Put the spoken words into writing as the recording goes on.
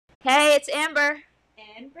Hey, it's Amber.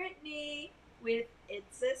 And Brittany with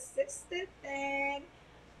It's a Sister Thing.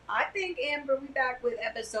 I think, Amber, we back with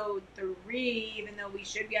episode 3, even though we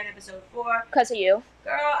should be on episode 4. Because of you.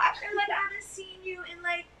 Girl, I feel like I haven't seen you in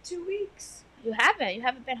like 2 weeks. You haven't. You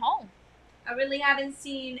haven't been home. I really haven't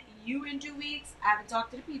seen you in 2 weeks. I haven't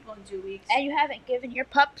talked to the people in 2 weeks. And you haven't given your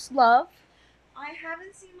pups love. I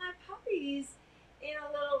haven't seen my puppies in a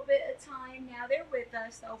little bit of time now. They're with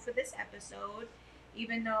us, though, for this episode.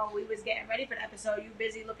 Even though we was getting ready for the episode, you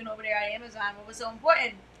busy looking over there at Amazon. What was so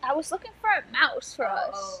important? I was looking for a mouse for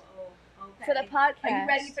us. Okay. For the podcast. Are you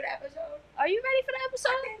ready for the episode? Are you ready for the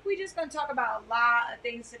episode? I think we're just going to talk about a lot of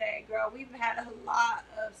things today, girl. We've had a lot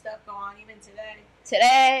of stuff go on, even today.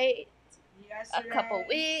 Today. Yesterday. A couple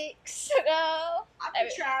weeks ago. I've been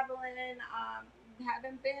traveling.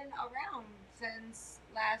 Haven't been around since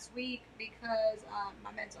last week because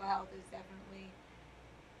my mental health is definitely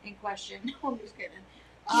in question. I'm just kidding.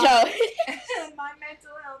 My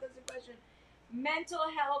mental health is in question. Mental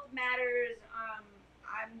health matters.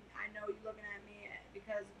 I know you're looking at me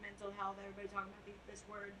because mental health. Everybody talking about this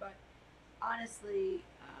word, but honestly,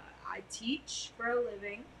 I teach for a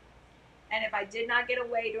living, and if I did not get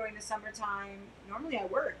away during the summertime, normally I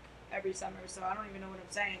work every summer, so I don't even know what I'm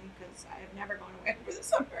saying because I have never gone away for the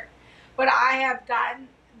summer. But I have gotten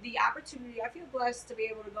the opportunity. I feel blessed to be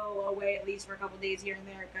able to go away at least for a couple of days here and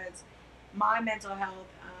there because my mental health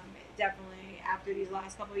definitely after these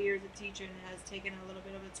last couple of years of teaching has taken a little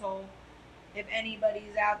bit of a toll. If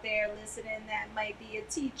anybody's out there listening that might be a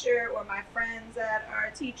teacher or my friends that are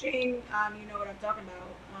teaching, you know what I'm talking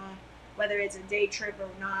about, whether it's a day trip or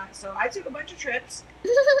not. So I took a bunch of trips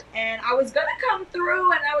and I was going to come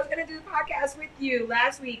through and I was going to do the podcast with you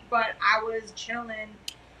last week, but I was chilling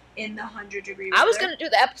in the 100-degree weather. I was going to do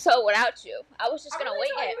the episode without you. I was just going to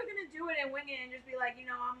wing it. You were going to do it and wing it and just be like,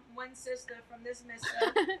 I'm one sister from this mister.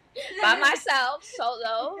 By myself,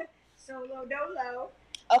 solo. Solo dolo.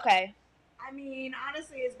 Okay. I mean,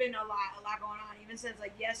 honestly, it's been a lot going on. Even since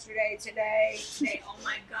like yesterday, today. Oh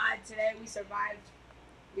my God, today we survived.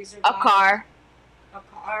 A car. I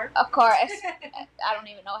don't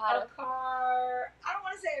even know how to. A car. I don't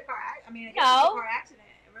want to say a car. I mean, it's a car accident.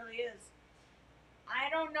 It really is. I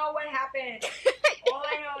don't know what happened. All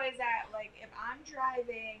I know is that, like, if I'm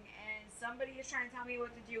driving and somebody is trying to tell me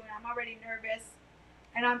what to do and I'm already nervous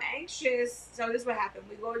and I'm anxious, so this is what happened.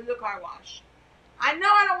 We go to the car wash. I know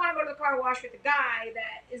I don't want to go to the car wash with the guy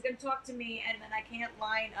that is going to talk to me and then I can't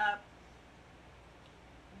line up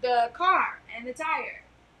the car and the tire.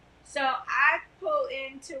 So I pull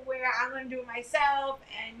into where I'm going to do it myself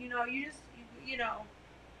and,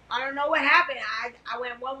 I don't know what happened. I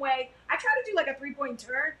went one way. I tried to do like a 3-point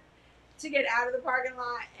turn to get out of the parking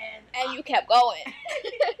lot. And you kept going.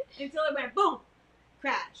 Until it went boom.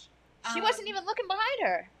 Crash. She wasn't even looking behind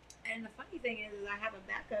her. And the funny thing is I have a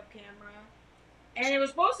backup camera. And it was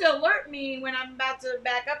supposed to alert me when I'm about to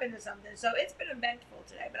back up into something. So it's been eventful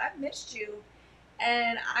today. But I've missed you.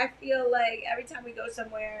 And I feel like every time we go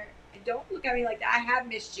somewhere, don't look at me like that. I have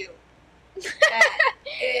missed you.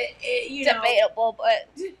 Debatable, but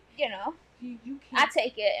you can't. I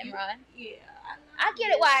take it and run. Yeah, I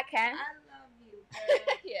get it while I can. I love you. Girl.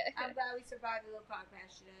 Yeah. I'm glad we survived the little car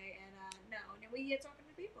crash today, and we here talking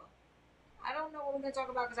to people. I don't know what we're gonna talk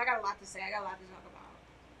about because I got a lot to say. I got a lot to talk about.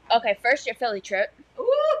 Okay, first your Philly trip.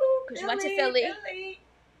 Ooh, because you went to Philly.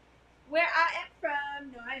 Where I am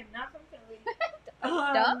from. No, I am not from Philly. I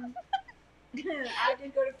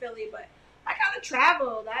did go to Philly, but I kind of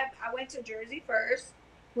traveled. I went to Jersey first.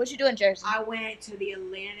 What'd you do in Jersey? I went to the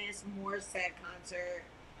Alanis Morissette concert.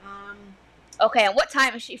 Okay, and what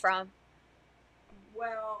time is she from?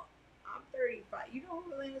 Well, I'm 35. You know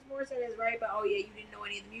who Alanis Morissette is, right? But, oh, yeah, you didn't know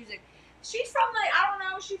any of the music. She's from, like, I don't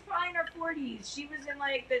know, she's probably in her 40s. She was in,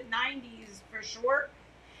 like, the 90s for sure.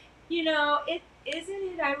 Isn't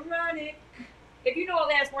it ironic? If you know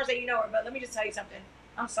Alanis Morissette, you know her, but let me just tell you something.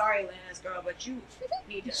 I'm sorry, Alanis, girl, but you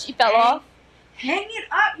need to. She fell off? Hang it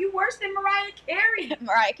up. You worse than Mariah Carey.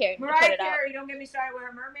 Mariah Carey, don't get me started with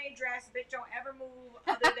her mermaid dress. Bitch, don't ever move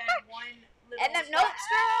other than one little and them notes,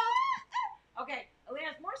 girl. Okay,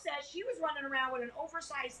 Alanis Morissette, she was running around with an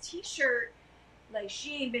oversized t-shirt. Like,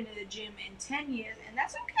 she ain't been to the gym in 10 years. And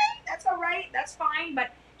that's okay. That's all right. That's fine.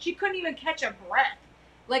 But she couldn't even catch a breath.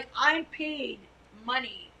 Like, I'm paid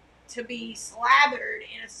money to be slathered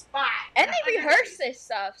in a spot. And they rehearse this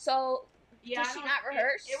stuff. So... Yeah, did she not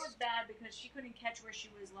rehearse? It was bad because she couldn't catch where she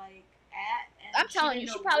was, like, at. And I'm telling you,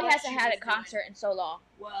 she probably hasn't had a concert in so long.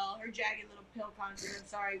 Well, her Jagged Little Pill concert, I'm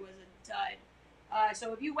sorry, was a dud.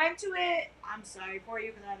 So if you went to it, I'm sorry for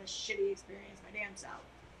you because I had a shitty experience my damn self.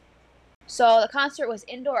 So the concert was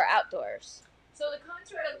indoor or outdoors? So the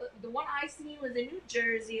concert, the one I seen was in New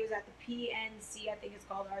Jersey. It was at the PNC, I think it's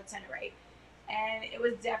called, Art Center, right? And it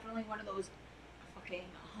was definitely one of those fucking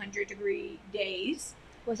 100-degree days.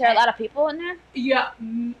 Was there a lot of people in there? Yeah,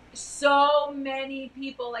 so many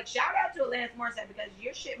people. Like, shout out to Alanis Morissette, because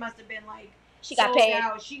your shit must have been like she got paid.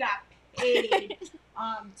 Out. She got paid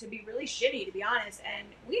to be really shitty, to be honest. And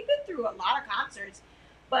we've been through a lot of concerts,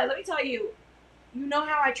 but let me tell you, you know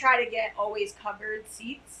how I try to get always covered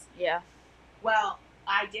seats? Yeah. Well,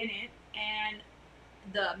 I didn't, and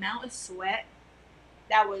the amount of sweat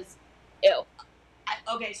that was ew.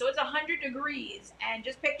 Okay, so it's 100 degrees, and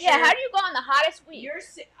just picture. Yeah, how do you go on the hottest week?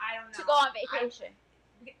 I don't know. To go on vacation.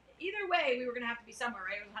 Either way, we were gonna have to be somewhere,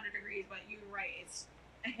 right? It was 100 degrees, but you're right.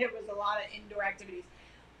 It was a lot of indoor activities.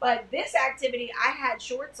 But this activity, I had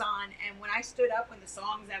shorts on, and when I stood up, when the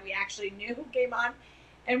songs that we actually knew came on,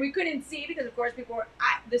 and we couldn't see because, of course, people were.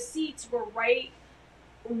 The seats were right,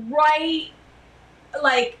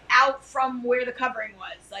 like out from where the covering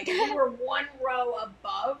was. Like if we were one row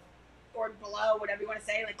above or below, whatever you want to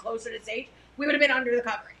say, like closer to stage, we would have been under the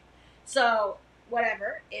covering. So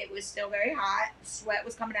whatever, it was still very hot. Sweat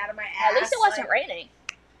was coming out of my ass. At least it wasn't raining.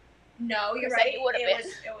 No, you're right.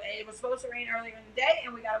 It was supposed to rain earlier in the day,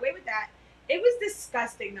 and we got away with that. It was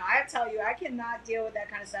disgusting, though. I tell you, I cannot deal with that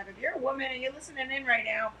kind of stuff. If you're a woman and you're listening in right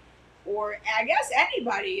now, or I guess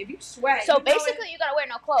anybody, if you sweat. So basically, you gotta wear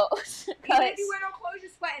no clothes. Even if you wear no clothes, you're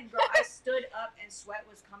sweating, girl. I stood up and sweat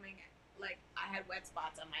was coming. Like I had wet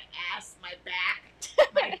spots on my ass, my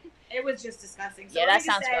back. It was just disgusting. So yeah, that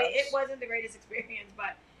sounds gross. It wasn't the greatest experience,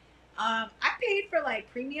 but I paid for like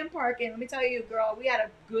premium parking. Let me tell you, girl, we had a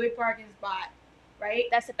good parking spot. Right?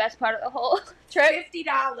 That's the best part of the whole trip.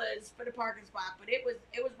 $50 for the parking spot, but it was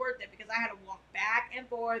worth it because I had to walk back and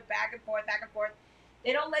forth, back and forth, back and forth.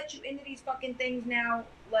 They don't let you into these fucking things now,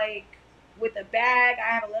 like, with a bag.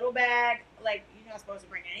 I have a little bag. Like, you're not supposed to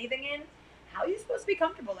bring anything in. How are you supposed to be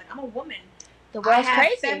comfortable? Like, I'm a woman. The world's I have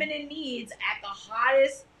crazy. feminine needs at the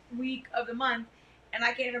hottest week of the month, and I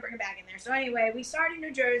can't even bring a bag in there. So anyway, we start in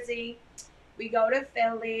New Jersey. We go to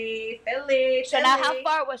Philly. So now how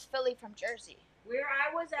far was Philly from Jersey? Where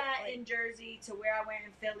I was at in Jersey to where I went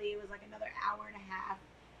in Philly, it was like another hour and a half.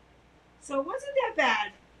 So it wasn't that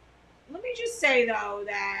bad. Let me just say, though,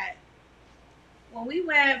 that when we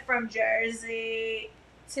went from Jersey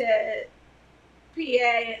to PA,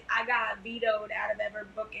 I got vetoed out of ever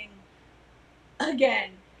booking again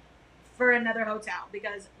for another hotel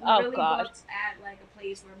because we really booked at like a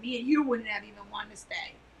place where me and you wouldn't have even wanted to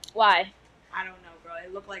stay. Why? I don't know, girl.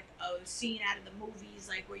 It looked like a scene out of the movies,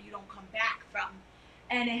 like where you don't come back from.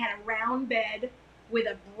 And it had a round bed with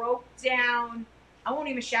a broke down, I won't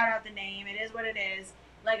even shout out the name, it is what it is,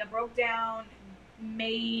 like a broke down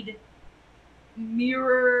made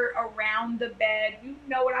mirror around the bed. You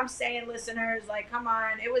know what I'm saying, listeners? Like, come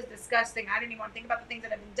on. It was disgusting. I didn't even want to think about the things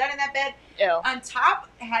that have been done in that bed. Ew. On top,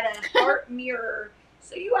 it had a heart mirror.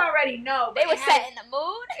 So you already know. They were setting the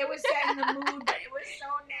mood? It was setting the mood, but it was so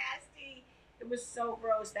nasty. It was so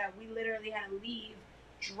gross that we literally had to leave,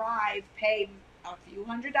 drive, pay a few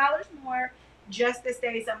 $100s more just to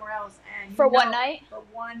stay somewhere else. And for one night? For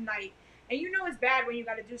one night. And you know it's bad when you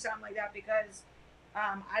got to do something like that because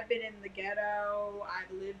I've been in the ghetto. I've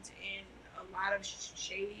lived in a lot of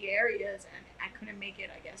shady areas, and I couldn't make it,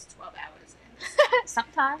 I guess, 12 hours.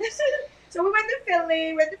 Sometimes. So we went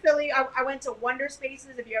to Philly. I went to Wonder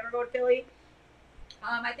Spaces. If you ever go to Philly,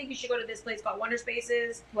 I think you should go to this place called Wonder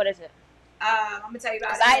Spaces. What is it? I'm going to tell you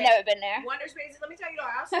about it. I've never been there. Wonder Spaces. Let me tell you,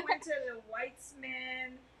 I also went to the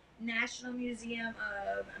Weitzman National Museum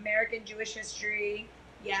of American Jewish History.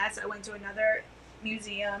 Yes, I went to another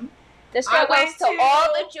museum. This girl goes to all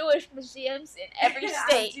the Jewish museums in every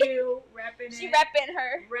state. I do, repping She repping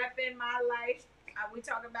her. Repping my life. We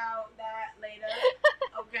talk about that later.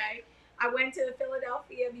 Okay. I went to the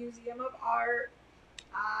Philadelphia Museum of Art.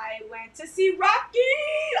 I went to see Rocky.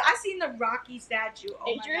 I seen the Rocky statue. Oh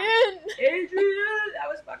Adrian. My God. Adrian. That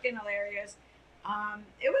was fucking hilarious.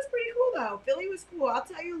 It was pretty cool though. Philly was cool. I'll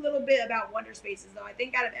tell you a little bit about Wonder Spaces though. I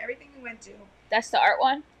think out of everything we went to, that's the art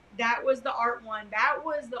one? That was the art one. That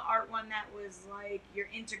was the art one that was like you're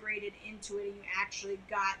integrated into it and you actually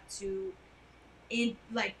got to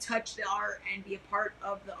touch the art and be a part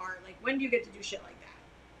of the art. Like when do you get to do shit like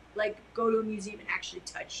that? Like go to a museum and actually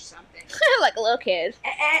touch something. Like a little kid.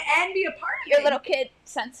 And be a part of it. Your little kid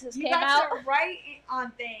senses came out. You got to write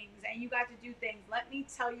on things and you got to do things. Let me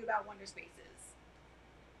tell you about Wonder Spaces.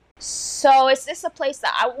 So is this a place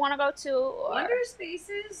that I want to go to? Or? Wonder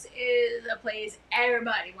Spaces is a place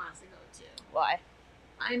everybody wants to go to. Why?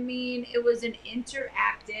 I mean, it was an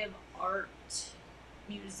interactive art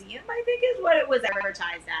museum, I think is what it was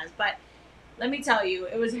advertised as. But let me tell you,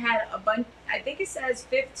 had a bunch. I think it says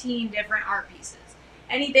 15 different art pieces.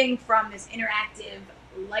 Anything from this interactive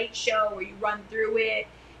light show where you run through it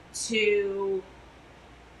to,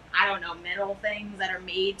 I don't know, metal things that are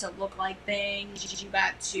made to look like things. You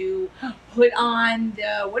got to put on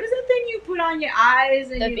the, what is that thing you put on your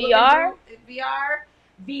eyes? And the you VR?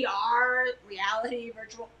 VR, reality,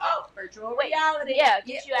 virtual reality. Yeah,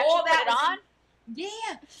 did you actually all that put it on?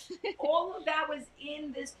 Yeah. All of that was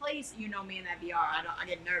in this place. You know me in that VR. I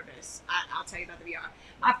get nervous. I'll tell you about the VR.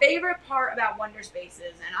 My favorite part about Wonder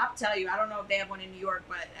Spaces, and I'll tell you, I don't know if they have one in New York,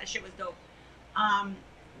 but that shit was dope,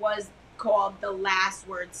 was called The Last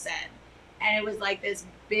Word Said. And it was like this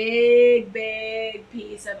big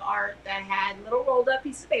piece of art that had little rolled up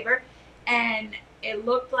pieces of paper, and it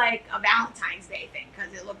looked like a Valentine's Day thing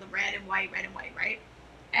because it looked red and white, right?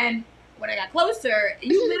 And when I got closer,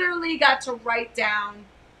 you literally got to write down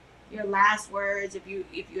your last words if you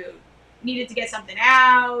needed to get something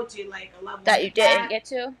out to like a loved one that you didn't get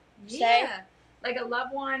to say. Like a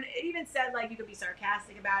loved one. It even said like you could be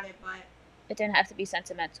sarcastic about it, but it didn't have to be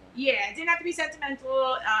sentimental. Yeah, it didn't have to be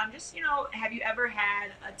sentimental. Just, have you ever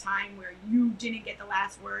had a time where you didn't get the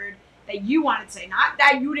last word that you wanted to say? Not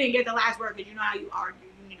that you didn't get the last word because you know how you argue.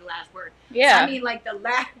 You need the last word. Yeah. I mean, like the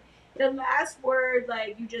last word,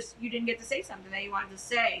 like you didn't get to say something that you wanted to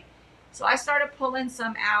say. So I started pulling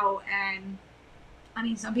some out, and I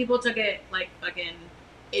mean, some people took it like fucking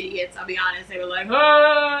idiots. I'll be honest. They were like,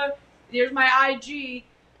 here's my IG.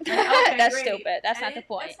 Like, okay, that's great. Stupid. That's not the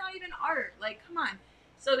point. That's not even art. Like, come on.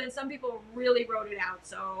 So then some people really wrote it out.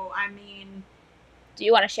 So, I mean... Do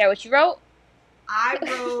you want to share what you wrote? I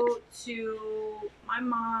wrote to my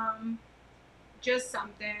mom just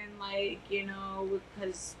something like,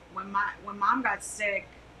 because when mom got sick,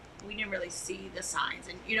 we didn't really see the signs.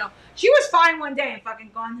 And, she was fine one day and fucking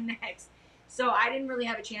gone the next. So I didn't really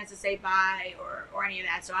have a chance to say bye or any of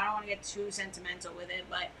that. So I don't want to get too sentimental with it.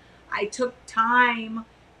 But I took time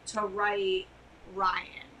to write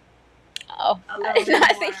Ryan. Oh, I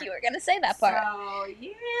think you were going to say that part. So,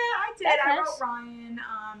 yeah, I did. I wrote Ryan.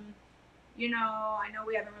 I know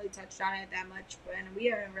we haven't really touched on it that much, and we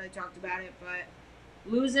haven't really talked about it, but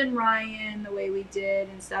losing Ryan the way we did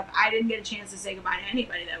and stuff, I didn't get a chance to say goodbye to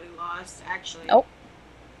anybody that we lost, actually. Nope.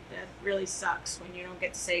 That really sucks when you don't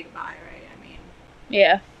get to say goodbye, right? I mean,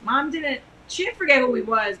 yeah. Mom she didn't forget who we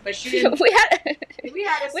was, but she didn't. we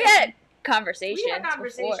had conversations. We had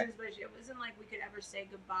conversations, before. but it wasn't like we could ever say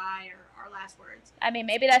goodbye or our last words. I mean,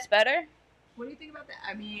 maybe that's better. What do you think about that?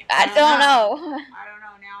 I mean, I don't know. I don't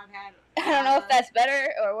know. Now I've had. I don't know if that's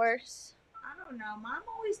better or worse. I don't know. Mom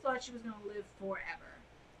always thought she was going to live forever.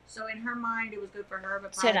 So in her mind, it was good for her,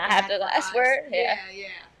 but to not have the last word. Yeah.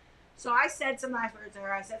 So I said some last words to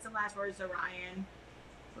her. I said some last words to Ryan.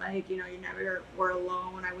 Like, you never were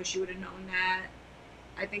alone. I wish you would have known that.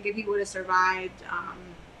 I think if he would have survived,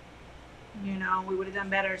 we would have done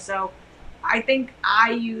better. So I think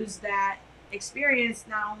I used that experience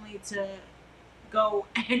not only to go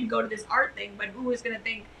to this art thing, but who was going to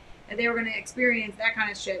think that they were going to experience that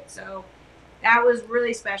kind of shit. So that was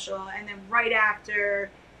really special. And then right after,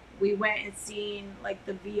 we went and seen like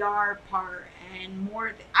the VR part and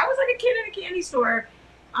more. I was like a kid in a candy store.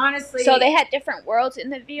 Honestly. So they had different worlds in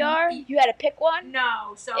the VR? You had to pick one?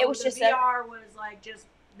 No. So it was the just VR was like just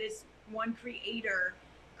this one creator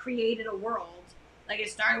created a world. Like it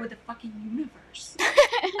started with the fucking universe.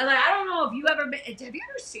 And like I don't know if you ever been. Have you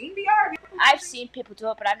ever seen VR? I've seen people do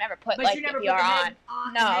it, but I've never put the VR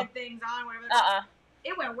on. No. Head things on, whatever.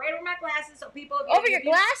 It went right over my glasses, so people. Over your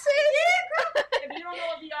glasses? Yeah, girl. If you don't know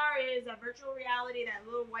what VR is, a virtual reality, that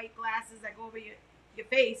little white glasses that go over your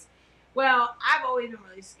face. Well, I've always been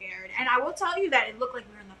really scared, and I will tell you that it looked like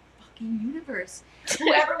we were in the fucking universe.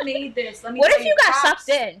 Whoever made this, let me. What if you got sucked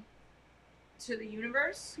in to the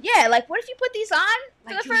universe? Yeah, like what if you put these on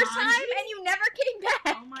for the first Jumanji? time and you never came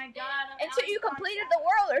back? Oh my god! Until you completed the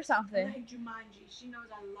world or something. Like Jumanji, she knows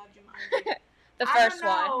I love Jumanji. The first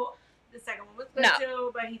one. The second one was good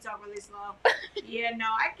too, but he talked really slow. Yeah, no,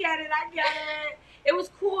 I get it. It was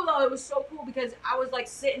cool though. It was so cool because I was like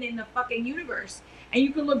sitting in the fucking universe, and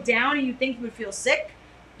you could look down and you think you would feel sick,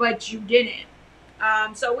 but you didn't.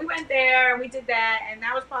 So we went there and we did that, and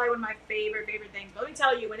that was probably one of my favorite things. But let me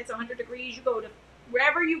tell you, when it's 100 degrees, you go to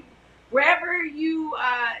wherever you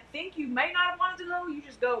think you might not have wanted to go. You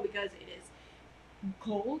just go because it is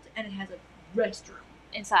cold and it has a restroom.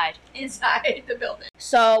 Inside the building.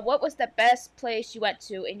 So, what was the best place you went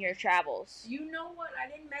to in your travels? You know what? I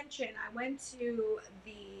didn't mention. I went to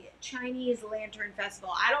the Chinese Lantern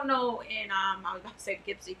Festival. I don't know I was about to say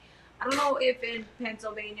Poughkeepsie. I don't know if in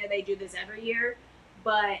Pennsylvania they do this every year,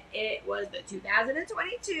 but it was the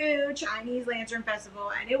 2022 Chinese Lantern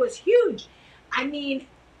Festival, and it was huge. I mean,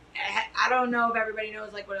 I don't know if everybody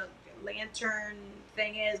knows like what a lantern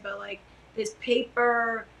thing is, but like this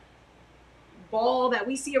paper ball that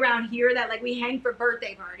we see around here that like we hang for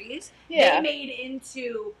birthday parties, they made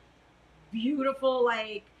into beautiful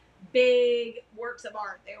like big works of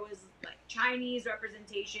art. There was like Chinese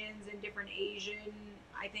representations and different Asian,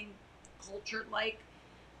 I think, cultured like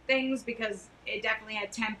things, because it definitely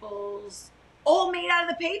had temples all made out of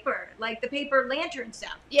the paper, like the paper lantern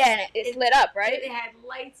stuff. Yeah, and it's lit up, right? It had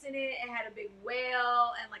lights in it. It had a big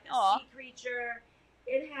whale and like a sea creature.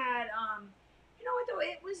 It had, you know what though?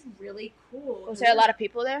 It was really cool. Was there a lot of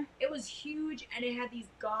people there? It was huge, and it had these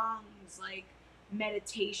gongs, like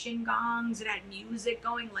meditation gongs. It had music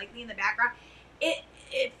going lightly in the background.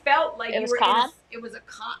 It felt like it was calm.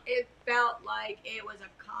 It felt like it was a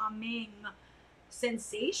calming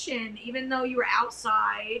sensation, even though you were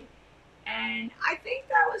outside. And I think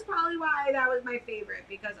that was probably why that was my favorite,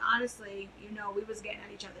 because honestly, you know, we was getting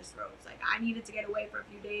at each other's throats. Like, I needed to get away for a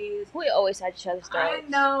few days. We always had each other's throats. I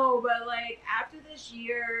know, but like after this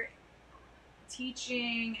year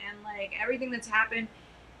teaching and like everything that's happened,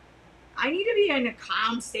 I need to be in a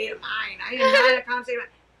calm state of mind. I am not in a calm state of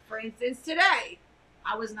mind. For instance, today,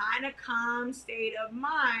 I was not in a calm state of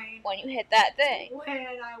mind when you hit that thing. When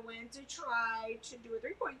I went to try to do a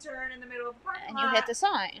 3-point turn in the middle of the parking lot. And you hit the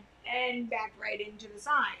sign. And backed right into the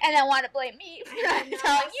sign. And then want to blame me for not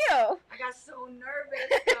telling you. I got so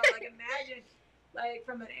nervous. So, like, imagine, like,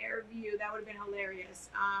 from an air view, that would have been hilarious.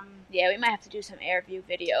 Yeah, we might have to do some air view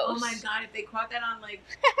videos. Oh my God, if they caught that on, like,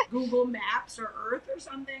 Google Maps or Earth or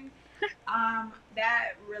something.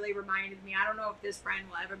 That really reminded me. I don't know if this friend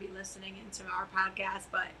will ever be listening into our podcast,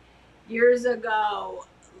 but years ago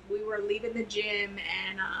we were leaving the gym,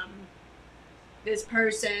 and this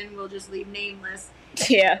person, we'll just leave nameless,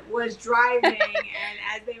 was driving, and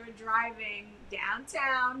as they were driving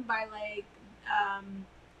downtown by like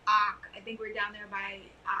Ock, I think we were down there by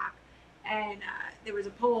Ock, and there was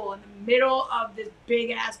a pole in the middle of this big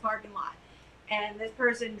ass parking lot. And this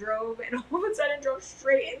person drove, and all of a sudden drove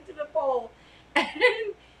straight into the pole and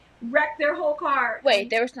wrecked their whole car. Wait,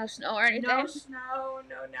 there was no snow or anything? No snow,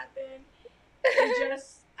 no nothing. It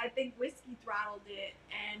just, I think, whiskey throttled it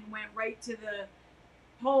and went right to the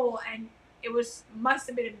pole, and it must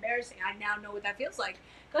have been embarrassing. I now know what that feels like.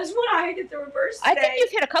 Because when I did the reverse today, I think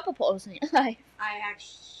you've hit a couple poles in your life. I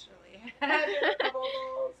actually had hit a couple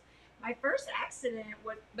poles. My first accident,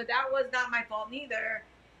 but that was not my fault neither.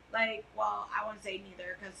 Like, well, I won't say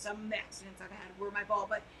neither, because some of the accidents I've had were my fault,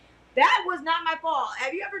 but that was not my fault.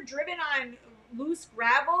 Have you ever driven on loose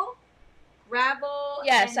gravel?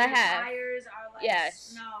 Yes, and I have. Tires are like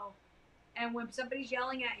snow. And when somebody's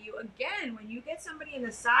yelling at you, again, when you get somebody in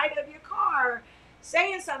the side of your car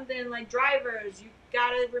saying something like, drivers, you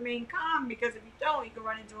gotta remain calm, because if you don't, you can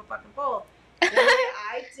run into a fucking pole.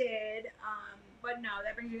 I did. But no,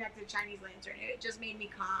 that brings me back to the Chinese Lantern. It just made me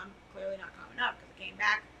calm. Clearly not calm enough, because I came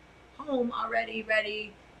back home already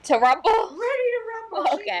ready to rumble. Ready to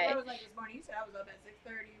rumble. Okay. I was like this morning. You said I was up at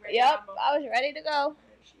 6:30. Ready to rumble. I was ready to go.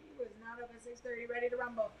 She was not up at 6:30, ready to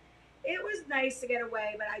rumble. It was nice to get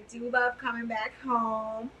away, but I do love coming back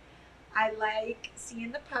home. I like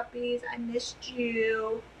seeing the puppies. I missed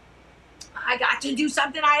you. I got to do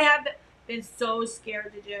something I have been so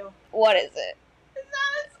scared to do. What is it? I'm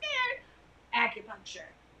not scared. Acupuncture.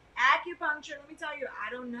 Let me tell you, I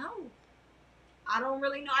don't know. I don't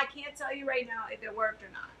really know. I can't tell you right now if it worked or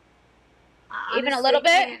not. Even a little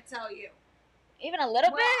bit? I can't tell you. Even a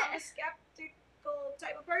little bit? I'm a skeptical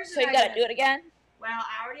type of person. So you gotta do it again? Well,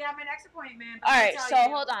 I already have my next appointment. Alright, so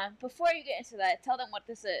hold on. Before you get into that, tell them what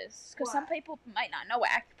this is. Because some people might not know what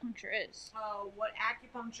acupuncture is. Oh, what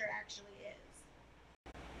acupuncture actually is.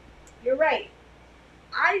 You're right.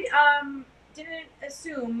 I didn't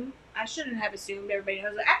assume, I shouldn't have assumed everybody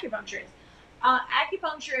knows what acupuncture is.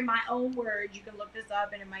 Acupuncture, in my own words, you can look this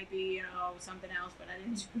up and it might be, you know, something else, but I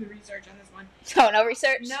didn't do the research on this one. So no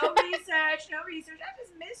research? No research. I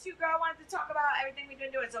just missed you, girl. I wanted to talk about everything we've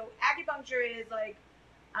been doing. So acupuncture is like,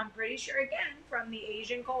 I'm pretty sure, again, from the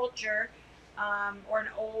Asian culture, or an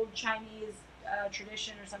old Chinese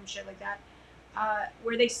tradition or some shit like that,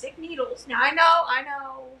 where they stick needles. Now, I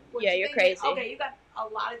know. Yeah, you're crazy. Okay, you got a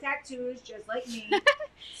lot of tattoos, just like me.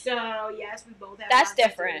 So, yes, we both have That's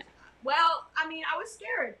different. Tattoos. Well, I mean, I was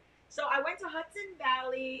scared. So I went to Hudson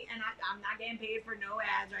Valley, and I'm not getting paid for no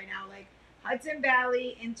ads right now. Like, Hudson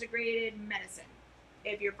Valley Integrated Medicine.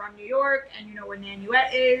 If you're from New York and you know where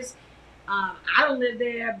Nanuet is, I don't live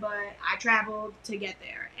there, but I traveled to get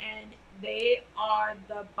there. And They are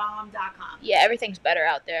the bomb.com. Yeah, everything's better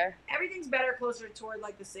out there. Everything's better closer toward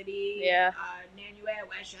like the city. Yeah. Nanuet,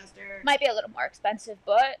 Westchester. Might be a little more expensive,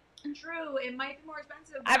 but true, it might be more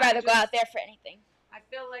expensive. I'd rather go out there for anything. I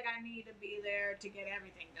feel like I need to be there to get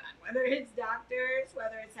everything done, whether it's doctors,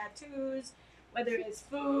 whether it's tattoos, whether it's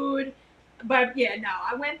food. But yeah, no,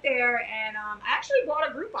 I went there and I actually bought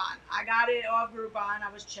a Groupon. I got it off Groupon.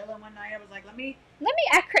 I was chilling one night. I was like, let me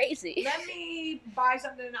act crazy. Let me buy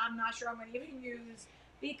something I'm not sure I'm going to even use,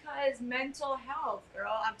 because mental health,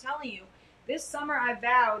 girl, I'm telling you, this summer I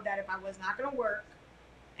vowed that if I was not going to work,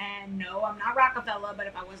 and no, I'm not Rockefeller, but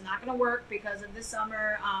if I was not going to work because of this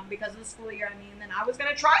summer, because of the school year, then I was going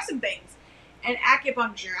to try some things. And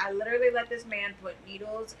acupuncture, I literally let this man put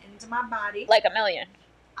needles into my body. Like a million.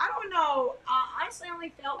 I don't know. Honestly, I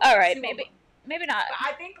only felt all right, maybe not. But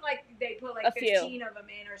I think like they put like 15 of them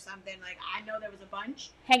in or something. Like I know there was a bunch.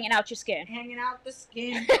 Hanging out your skin. Hanging out the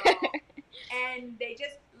skin, girl. And they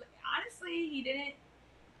just, honestly, he didn't.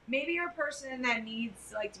 Maybe you're a person that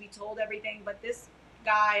needs like to be told everything, but this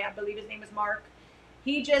guy, I believe his name is Mark,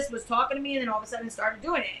 he just was talking to me and then all of a sudden started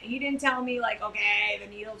doing it. He didn't tell me like, okay, the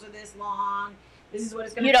needles are this long. This is what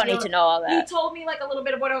it's gonna. You don't need to know all that. He told me like a little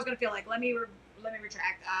bit of what I was gonna feel like. Let me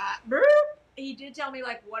retract. He did tell me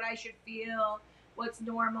like what I should feel, what's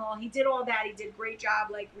normal. He did all that. He did a great job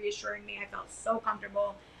like reassuring me. I felt so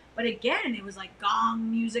comfortable. But again, it was like gong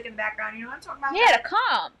music in the background. You know what I'm talking about? Yeah, to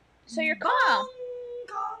calm. So you're calm.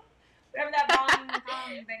 Gong. Whatever that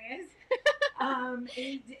gong thing is.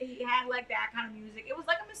 He had like that kind of music. It was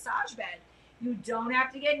like a massage bed. You don't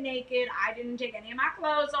have to get naked. I didn't take any of my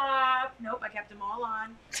clothes off. Nope, I kept them all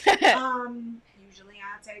on. Usually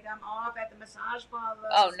I take them off at the massage parlor.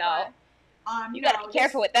 Oh no. But, you gotta be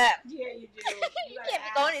careful with that. Yeah, you do. You can't be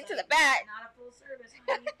going into the back. Not a full service,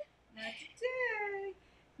 honey. Not today.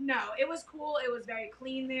 No, it was cool. It was very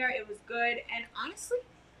clean there. It was good. And honestly,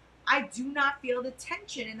 I do not feel the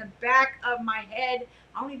tension in the back of my head.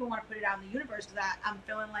 I don't even want to put it out in the universe because I'm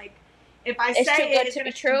feeling like if I it's say too good it's to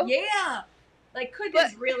be true. Yeah. Like, could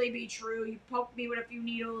this really be true? You poked me with a few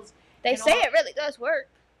needles. They say it really does work.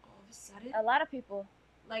 All of a sudden. A lot of people.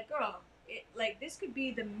 Like, girl, this could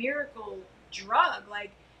be the miracle drug.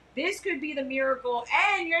 Like, this could be the miracle.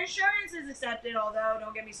 And your insurance is accepted, although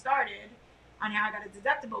don't get me started on how I got a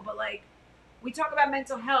deductible. But, like, we talk about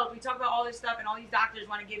mental health. We talk about all this stuff, and all these doctors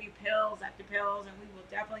want to give you pills after pills, and we will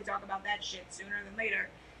definitely talk about that shit sooner than later.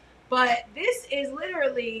 But this is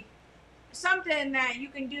literally something that you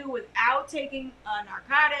can do without taking a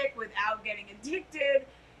narcotic, without getting addicted.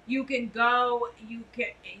 You can go,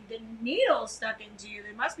 the needle stuck into you.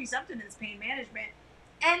 There must be something in this pain management,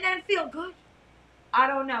 and then feel good. I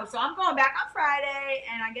don't know. So I'm going back on Friday,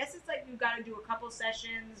 and I guess it's like you've got to do a couple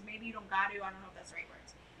sessions. Maybe you don't got to. I don't know if that's the right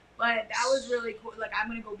words. But that was really cool. Like, I'm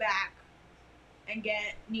going to go back and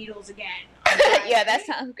get needles again. Yeah, that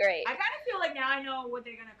sounds great. I kind of feel like now I know what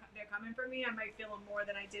they're coming for me. I might feel them more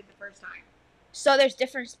than I did the first time. So there's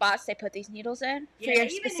different spots they put these needles in for your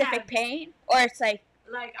specific pain? Or it's like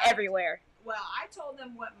everywhere? Well, I told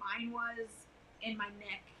them what mine was in my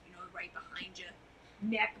neck, right behind you.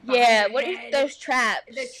 Neck behind yeah, your what head. are those traps?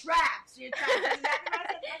 The traps. Your traps.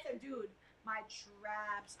 I said, dude, my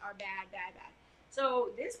traps are bad. So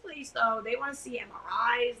this place, though, they want to see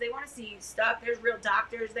MRIs. They want to see stuff. There's real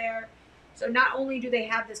doctors there. So not only do they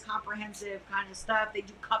have this comprehensive kind of stuff, they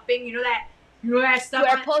do cupping. You know that stuff.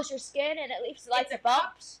 Where it pulls your skin and it leaves like the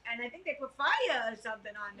bumps. And I think they put fire or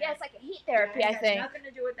something on there. Yeah, it's like a heat therapy, I think. Nothing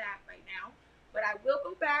to do with that right now. But I will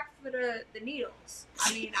go back for the needles.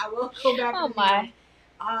 I will go back for the needles.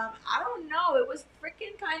 I don't know. It was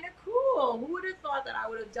freaking kind of cool. Who would have thought that I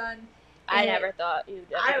would have done? I never thought you'd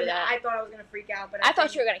ever do that. I thought I was gonna freak out, but I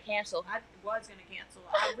thought you were gonna cancel. I was gonna cancel.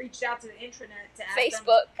 I reached out to the intranet to ask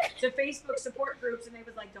Facebook to Facebook support groups, and they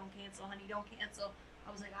was like, "Don't cancel, honey. Don't cancel."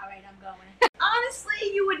 I was like, "All right, I'm going."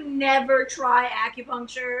 Honestly, you would never try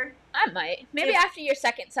acupuncture. I might. Maybe after your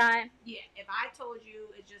second time. Yeah. If I told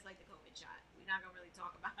you, it's just like the COVID shot. We're not gonna really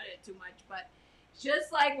talk about it too much, but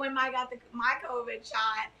just like when I got my COVID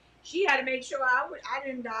shot. She had to make sure I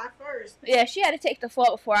didn't die first. Yeah, she had to take the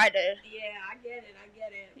fall before I did. Yeah, I get it.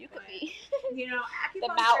 You could be. Acupuncture.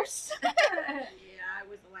 The mouse. Yeah, I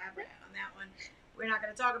was the lab rat on that one. We're not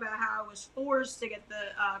going to talk about how I was forced to get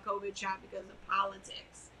the COVID shot because of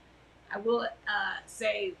politics. I will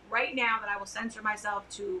say right now that I will censor myself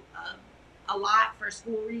to a lot for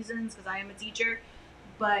school reasons because I am a teacher.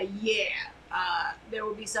 But yeah, there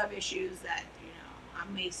will be some issues that, I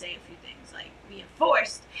may say a few things like being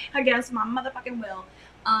forced against my motherfucking will.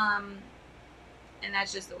 And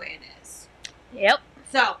that's just the way it is. Yep.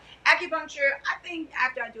 So, acupuncture, I think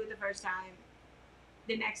after I do it the first time,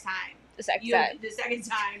 the next time the second time. The second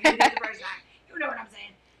time. You did the first time. You know what I'm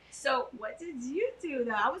saying. So, what did you do,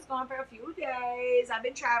 though? I was gone for a few days. I've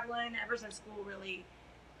been traveling ever since school really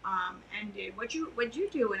ended. What'd you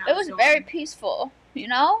do when I was gone? It was very peaceful, you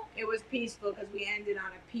know? It was peaceful because we ended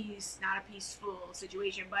on a peace, not a peaceful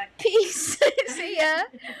situation, but... Peace. See ya.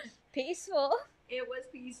 Peaceful. It was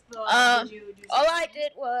peaceful. Did you do something? All I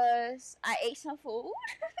did was I ate some food.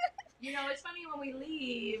 You know, it's funny when we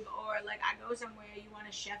leave or, like, I go somewhere, you want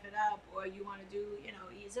to chef it up or you want to do, you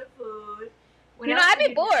know, eat some food. I'd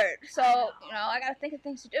be bored, so, I got to think of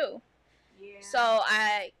things to do. Yeah. So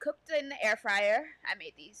I cooked in the air fryer. I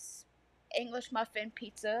made these English muffin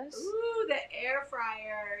pizzas. Ooh, the air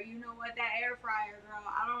fryer. You know what? That air fryer, girl,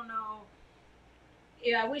 I don't know.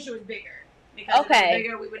 Yeah, I wish it was bigger. Because okay.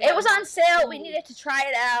 It was on sale. We needed to try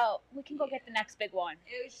it out. We can go get the next big one.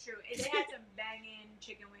 It was true. They had some banging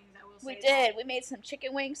chicken wings, I will say. We did. We made some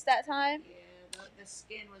chicken wings that time. Yeah, the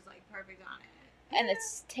skin was, like, perfect on it. And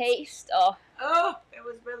its taste, oh, it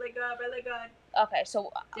was really good, really good. Okay,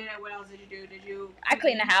 so what else did you do? I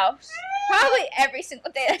cleaned the house. Probably every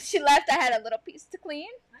single day that she left, I had a little piece to clean.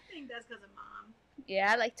 I think that's because of Mom.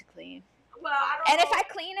 Yeah, I like to clean. Well, I don't know. And if I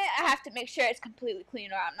clean it, I have to make sure it's completely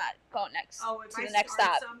clean, or I'm not going to the next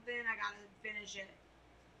stop. Something, I gotta finish it.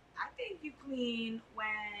 I think you clean when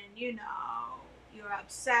you're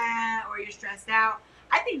upset or you're stressed out.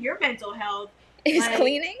 I think your mental health is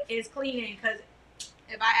cleaning. Is cleaning because.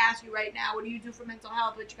 If I ask you right now, what do you do for mental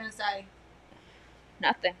health? What you gonna say?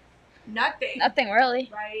 Nothing. Nothing. Nothing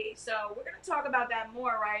really. Right. So we're gonna talk about that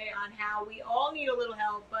more, right? On how we all need a little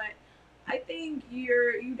help, but I think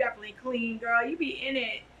you definitely clean, girl. You be in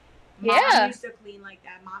it. Mom used to clean like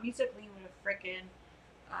that. Mom used to clean with a frickin'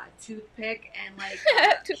 toothpick and like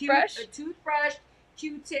a toothbrush,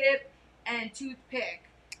 Q-tip, and toothpick.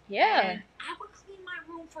 Yeah. And I would clean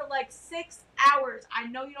my room for like 6 hours. I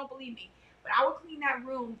know you don't believe me. But I would clean that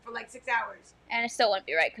room for like 6 hours. And it still wouldn't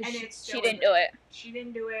be right because she didn't do it. She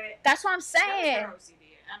didn't do it. That's what I'm saying.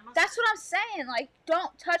 That's what I'm saying. Like,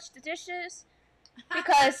 don't touch the dishes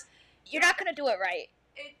because you're not going to do it right.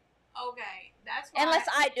 Okay. That's why. Unless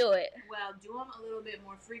I do it. Well, do them a little bit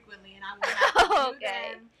more frequently and I will have to do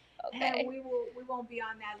them. Okay. And we won't be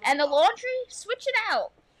on that. And the laundry, switch it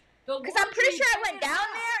out. Because I'm pretty sure I went down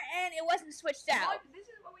there and it wasn't switched out. This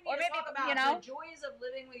is what we need to talk about. The joys of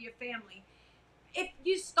living with your family. If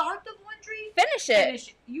you start the laundry, finish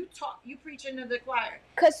it. You preach into the choir.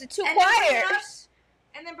 Because the two choirs.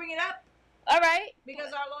 And then bring it up. All right.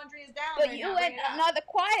 Because our laundry is down. But you and another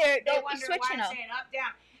choir, don't be switching them. Up,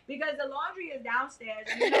 down. Because the laundry is downstairs.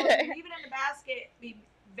 And leave it in the basket, be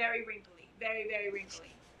very wrinkly. Very, very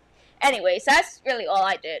wrinkly. Anyways, that's really all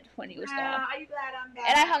I did when he was gone. Are you glad I'm back?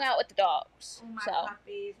 And I hung out with the dogs. Oh, my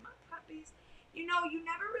puppies. You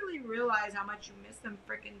never really realize how much you miss them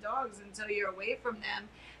freaking dogs until you're away from them.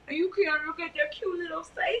 And you can't look at their cute little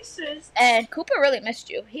faces. And Cooper really missed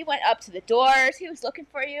you. He went up to the doors. He was looking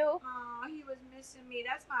for you. Oh, he was missing me.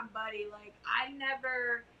 That's my buddy. Like, I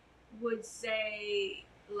never would say,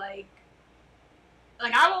 like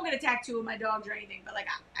I won't get a tattoo of my dogs or anything, but,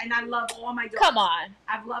 I love all my dogs. Come on.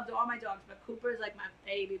 I've loved all my dogs, but Cooper's, like, my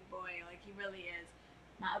baby boy. Like, he really is.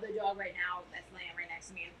 My other dog right now that's laying right next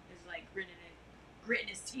to me is, like, gritting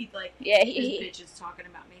his teeth, like, yeah, this bitch is talking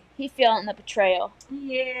about me. He feeling the betrayal.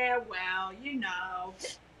 Yeah, well,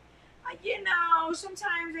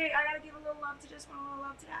 sometimes I gotta give a little love to this one, a little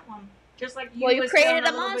love to that one. Just like you. Well, you created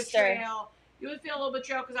a monster. You would feel a little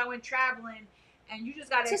betrayal because I went traveling, and you just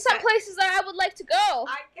gotta. To some places that I would like to go.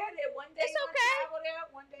 I get it. One day it's okay. Travel there.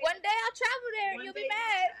 One day I'll travel there, and you'll be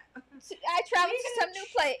mad. I travel to some new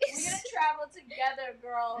place. We're gonna travel together,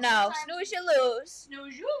 girl. No, snooze you lose.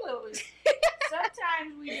 Snooze you lose.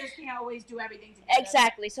 Sometimes we just can't always do everything together.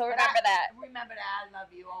 Exactly. So remember that. Remember that. I love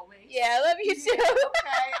you always. Yeah, I love you too.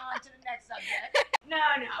 Okay, on to the next subject. No,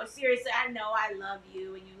 seriously, I know I love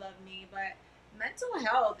you and you love me, but mental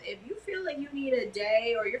health, if you feel like you need a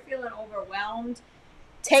day or you're feeling overwhelmed,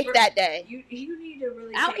 take that day. You need to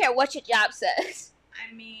really. I don't care what your job says.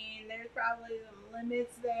 I mean, there's probably some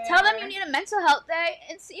limits there. Tell them you need a mental health day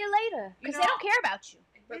and see you later, because they don't care about you,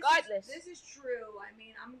 regardless. This is true. I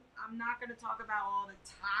mean, I'm not going to talk about all the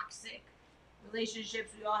toxic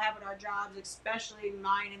relationships we all have at our jobs, especially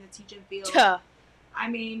mine in the teaching field. I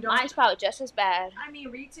mean, mine's probably just as bad. I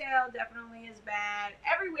mean, retail definitely is bad.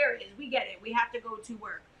 Everywhere it is. We get it. We have to go to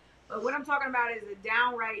work. But what I'm talking about is the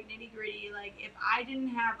downright nitty-gritty. Like, if I didn't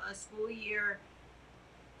have a school year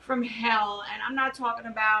from hell, and I'm not talking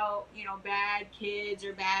about, bad kids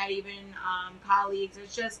or bad even colleagues.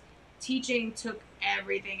 It's just teaching took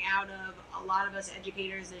everything out of a lot of us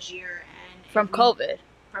educators this year. And From COVID,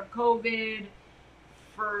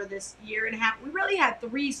 for this year and a half. We really had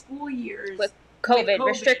 3 school years with COVID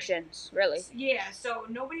restrictions, really. Yeah, so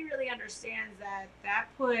nobody really understands that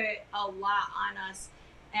put a lot on us.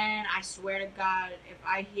 And I swear to God, if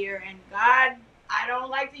I hear, and God, I don't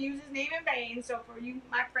like to use his name in vain, so for you,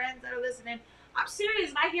 my friends that are listening, I'm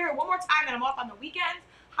serious. If I hear it one more time and I'm off on the weekends,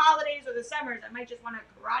 holidays, or the summers, I might just want to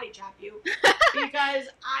karate chop you. Because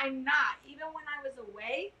I'm not. Even when I was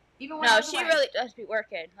away, she really does be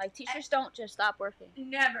working. Like, teachers don't just stop working.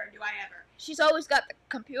 Never do I ever. She's always got the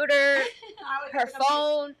computer, her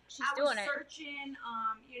phone. She's doing it. I was searching.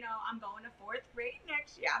 I'm going to 4th grade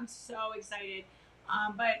next year. I'm so excited.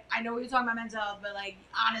 But I know we were talking about mental health, but like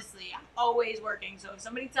honestly, I'm always working. So if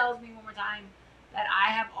somebody tells me one more time that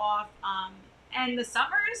I have off, and the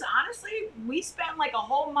summers, honestly, we spend like a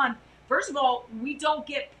whole month. First of all, we don't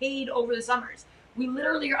get paid over the summers. We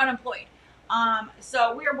literally are unemployed.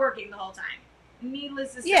 So we are working the whole time.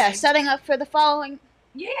 Needless to say. Yeah, setting up for the following.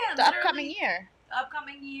 Yeah, the upcoming year.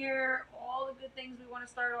 Upcoming year, all the good things we want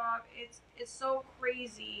to start off. It's so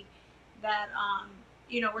crazy that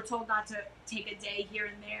we're told not to take a day here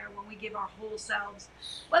and there when we give our whole selves.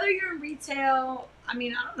 Whether you're in retail, I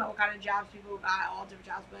don't know what kind of jobs people got, all different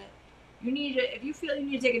jobs, but if you feel you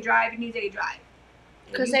need to take a drive, you need to take a drive.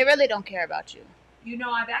 Because they really don't care about you.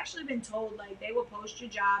 I've actually been told, like, they will post your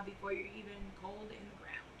job before you're even cold in the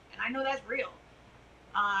ground. And I know that's real.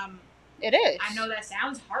 It is. I know that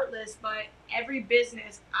sounds heartless, but every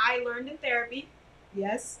business I learned in therapy.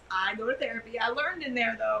 Yes, I go to therapy. I learned in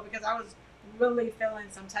there, though, because I was really feeling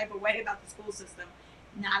some type of way about the school system.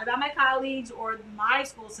 Not about my colleagues or my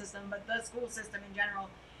school system, but the school system in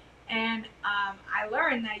general. And I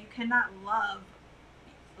learned that you cannot love,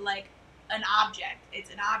 like, an object.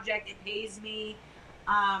 It's an object. It pays me.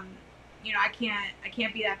 I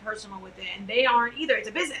can't be that personal with it. And they aren't either. It's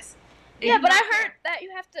a business. Yeah, but I heard that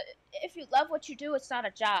you have to, if you love what you do, it's not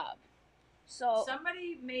a job. So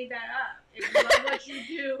somebody made that up. If you love what you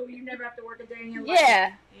do, you never have to work a day in your life.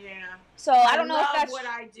 Yeah. So I don't know if that's what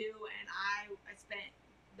I do, and I spent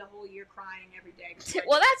the whole year crying every day.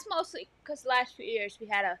 Well, that's mostly because the last few years we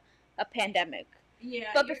had a pandemic. Yeah.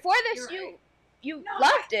 But before this, you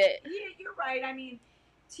loved it. Yeah, you're right.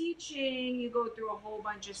 Teaching, you go through a whole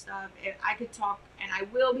bunch of stuff. I could talk, and I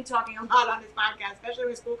will be talking a lot on this podcast, especially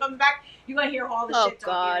when school comes back. You're going to hear all the shit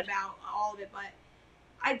talking about all of it, but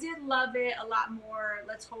I did love it a lot more.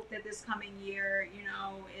 Let's hope that this coming year,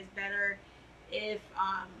 is better. If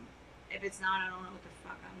it's not, I don't know what the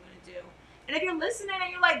fuck I'm going to do. And if you're listening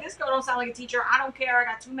and you're like, this girl don't sound like a teacher, I don't care. I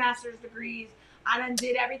got 2 master's degrees. I done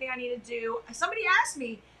did everything I need to do. Somebody asked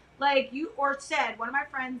me, one of my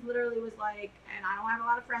friends literally was like, and I don't have a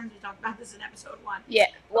lot of friends, we talked about this in episode 1. Yeah.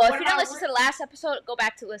 Well, if you don't listen to the last episode, go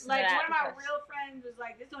back to listen to that. One of my real friends was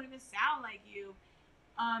like, this don't even sound like you.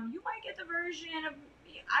 You might get the version of,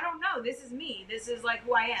 I don't know, this is me. This is like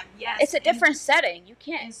who I am. Yes. It's a different setting. You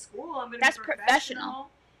can't. In school, I'm going to be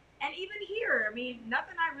professional. And even here,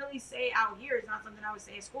 nothing I really say out here is not something I would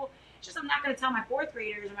say in school. It's just I'm not going to tell my 4th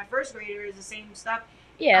graders or my 1st graders the same stuff.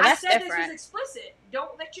 Yeah, that's different. I said this was explicit.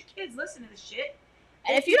 Don't let your kids listen to this shit.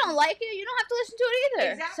 And if you don't like it, you don't have to listen to it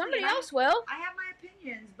either. Exactly. Somebody else will. I have my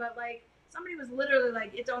opinions, but somebody was literally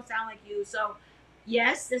like, it don't sound like you. So,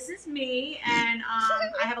 yes, this is me, and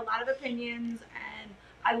I have a lot of opinions, and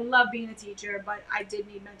I love being a teacher, but I did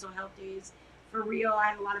need mental health days. For real, I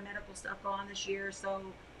had a lot of medical stuff going on this year, so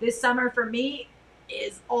this summer for me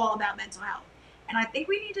is all about mental health. And I think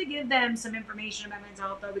we need to give them some information about mental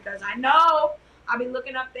health, though, because I know I'll be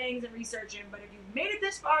looking up things and researching, but if you've made it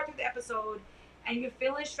this far through the episode and you're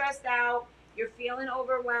feeling stressed out, you're feeling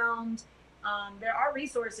overwhelmed, there are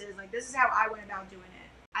resources. Like, this is how I went about doing it.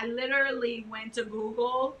 I literally went to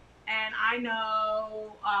Google, and I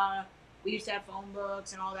know we used to have phone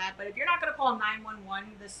books and all that, but if you're not going to call 911,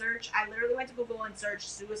 the search, I literally went to Google and searched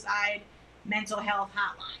suicide mental health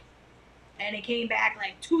hotline. And it came back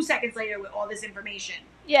like 2 seconds later with all this information.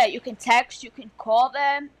 Yeah, you can text, you can call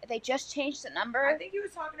them. They just changed the number. I think you were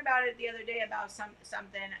talking about it the other day about something.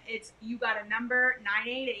 You got a number,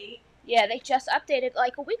 988. Yeah, they just updated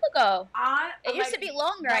like a week ago. It used to be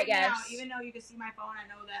longer, right I guess. Now, even though you can see my phone, I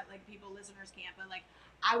know that listeners can't, but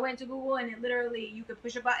I went to Google and it literally, you could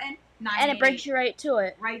push a button, 988. And it brings you right to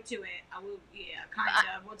it. Right to it. I will, kind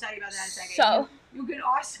of. We'll tell you about that in a second. So you can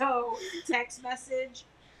also text message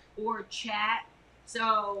or chat.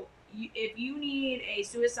 So if you need a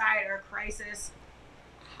suicide or crisis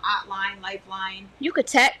hotline, lifeline, you could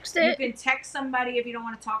text it. You can text somebody if you don't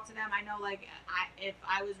want to talk to them. I know, I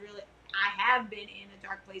have been in a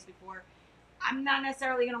dark place before. I'm not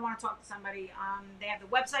necessarily going to want to talk to somebody. They have the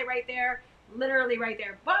website right there, literally right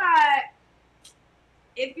there. But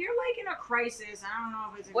if you're like in a crisis, I don't know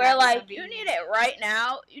if it's exactly where like you need it right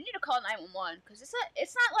now, you need to call 911 because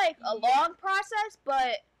it's not like a long process,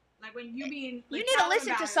 but like when you mean like, you need to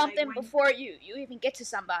listen to something like before you even get to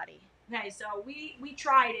somebody. Okay, so we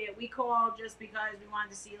tried it. We called just because we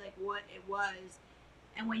wanted to see like what it was,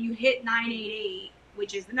 and when you hit 988,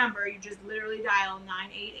 which is the number, you just literally dial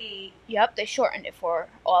 988. Yep, they shortened it for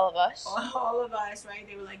all of us. All of us, right?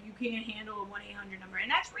 They were like, you can't handle a 1-800 number,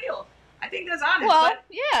 and that's real. I think that's honest. Well, but,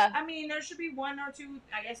 yeah. I mean, there should be 1 or 2,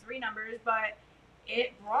 I guess 3 numbers, but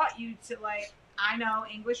it brought you to like, I know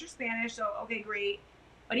English or Spanish, so okay, great.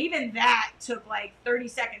 But even that took like 30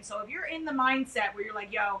 seconds. So if you're in the mindset where you're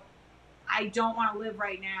like, yo, I don't want to live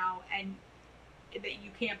right now, and that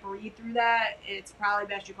you can't breathe through that, it's probably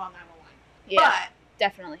best you call 911. Yeah, but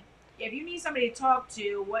definitely. If you need somebody to talk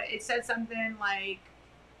to, it said something like,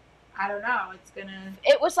 I don't know,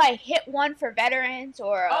 it was like hit 1 for veterans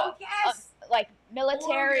or like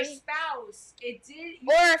military. Or your spouse. It did.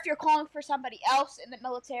 Or if you're calling for somebody else in the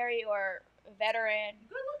military or a veteran.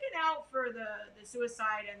 Good looking out for the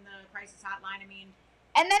suicide and the crisis hotline. I mean.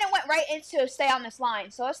 And then it went right into stay on this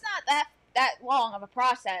line, so it's not that long of a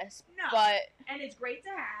process. No. And it's great to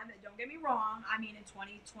have. Don't get me wrong. I mean, in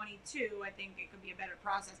 2022, I think it could be a better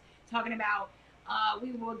process. Talking about,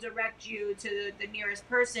 we will direct you to the nearest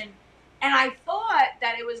person. And I thought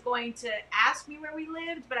that it was going to ask me where we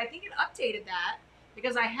lived, but I think it updated that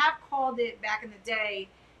because I have called it back in the day,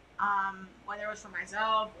 whether it was for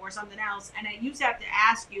myself or something else, and it used to have to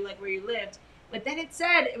ask you like where you lived. But then it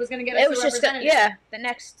said it was going to get us to a representative. The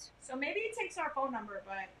next. So maybe it takes our phone number,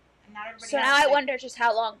 but not everybody. So now I wonder just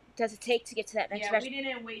how long does it take to get to that next. Yeah, we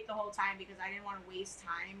didn't wait the whole time because I didn't want to waste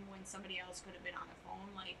time when somebody else could have been on the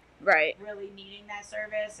phone, like really needing that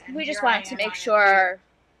service. And we just wanted to make sure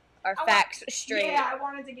our facts straight. Yeah, I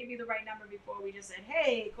wanted to give you the right number before we just said,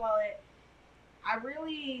 hey, call it. I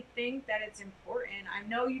really think that it's important. I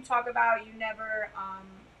know you talk about you never,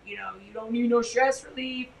 you don't need no stress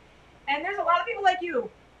relief. And there's a lot of people like you.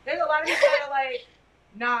 There's a lot of people that are like,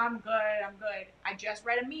 nah, I'm good. I just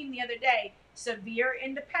read a meme the other day. Severe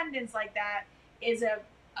independence like that is a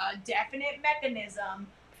definite mechanism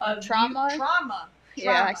of trauma.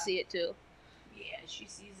 Yeah, I see it too. Yeah, she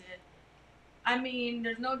sees it. I mean,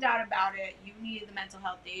 there's no doubt about it. You need the mental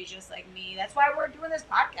health days just like me. That's why we're doing this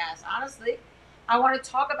podcast, honestly. I want to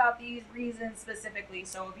talk about these reasons specifically.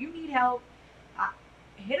 So if you need help,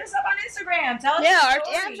 hit us up on Instagram. Tell us. Yeah, our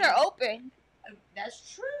DMs are open.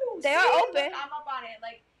 That's true. They are open. Look, I'm up on it.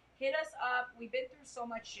 Like, hit us up. We've been through so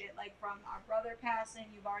much shit. Like, from our brother passing,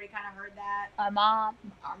 you've already kind of heard that. Our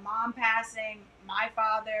mom passing. My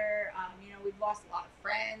father. We've lost a lot of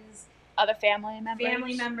friends. Other family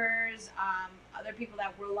members. Other people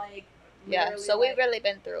that were like. Yeah. So we've really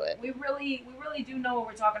been through it. We really do know what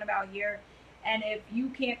we're talking about here. And if you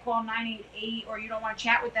can't call 988 or you don't want to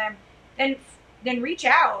chat with them, then reach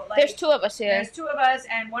out. Like, there's 2 of us here. There's 2 of us,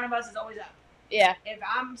 and one of us is always up. Yeah. If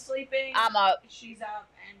I'm sleeping, I'm up. She's up,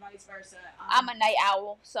 and vice versa. I'm a night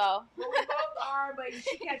owl, so. Well, we both are, but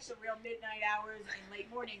she catches the real midnight hours and late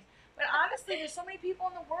mornings. But honestly, there's so many people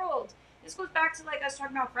in the world. This goes back to like us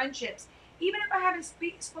talking about friendships. Even if I haven't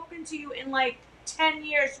spoken to you in like 10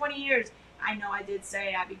 years, 20 years. I know I did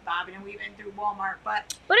say I'd be bobbing and weaving through Walmart,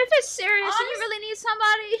 but if it's serious and you really need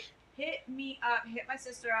somebody, hit me up, hit my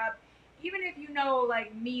sister up. Even if you know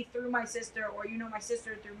like me through my sister, or you know my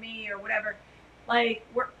sister through me, or whatever, like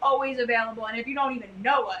we're always available. And if you don't even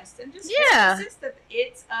know us, then just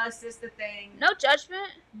it's a sister thing. No judgment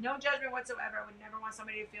whatsoever. I would never want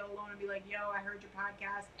somebody to feel alone and be like, yo, I heard your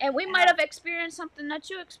podcast. And we might have experienced something that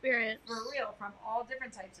you experienced. For real, from all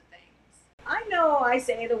different types of things. I know I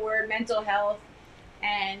say the word mental health,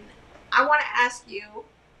 and I want to ask you,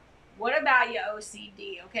 what about your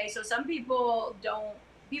OCD? Okay, so some people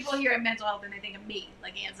hear mental health and they think of me,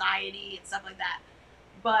 like anxiety and stuff like that.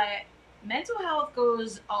 But mental health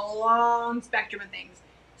goes a long spectrum of things.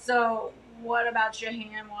 So what about your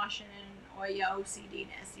hand washing or your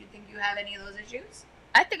OCD-ness? Do you think you have any of those issues?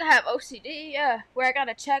 I think I have OCD, yeah, where I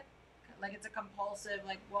gotta check. Like it's a compulsive,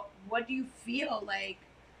 like what do you feel like?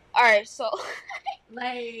 Alright, so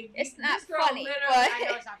like it's not funny. But I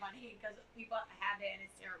know it's not funny because people have it and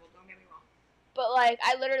it's terrible. Don't get me wrong. But like,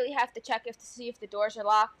 I literally have to check to see if the doors are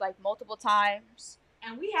locked like multiple times.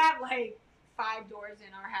 And we have like 5 doors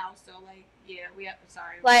in our house, so like we have.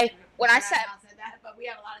 Sorry. Like when I said that, but we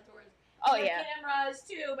have a lot of doors. Oh we yeah. Cameras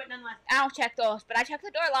too, but nonetheless. I don't check those, but I check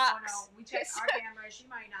the door locks. Oh no, we check our cameras. She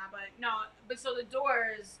might not, but no. But so the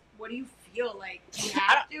doors. What do you feel like? Do you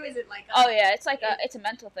have to? Is it like? Oh yeah, it's like it's a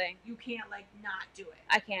mental thing. You can't like not do it.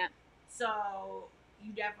 I can't. So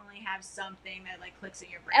you definitely have something that like clicks in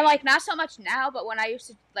your brain. And like not so much now, but when I used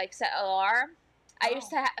to like set alarm, I used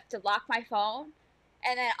to have to lock my phone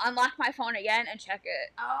and then unlock my phone again and check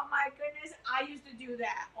it. Oh my goodness, I used to do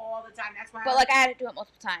that all the time. That's why. But like I had to do it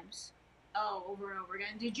multiple times. Oh, over and over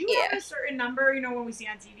again. Did you have a certain number? You know when we see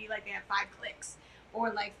on TV, like they have 5 clicks or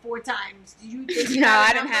like 4 times. Did you? No,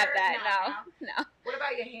 I didn't have that. No. What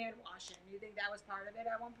about your hand washing? Do you think that was part of it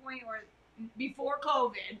at one point, or before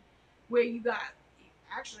COVID, where you got?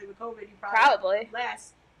 Actually, with COVID, you probably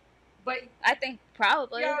less. But I think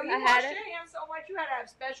probably. You washed your hands so much you had to have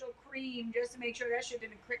special cream just to make sure that shit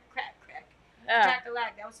didn't crack. That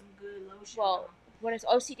was some good lotion. Well, where does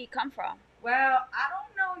OCD come from? Well, I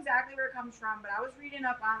don't know exactly where it comes from, but I was reading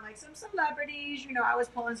up on like some celebrities. You know, I was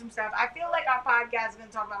pulling some stuff. I feel like our podcast is going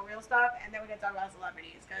to talk about real stuff, and then we're going to talk about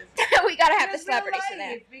celebrities because we got to have the celebrities in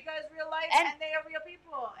there. Because real life, and they are real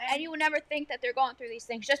people. And you would never think that they're going through these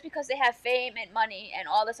things just because they have fame and money and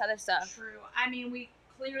all this other stuff. True. I mean, we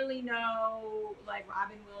clearly know like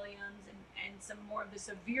Robin Williams and some more of the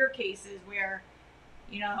severe cases where,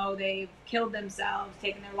 you know, they've killed themselves,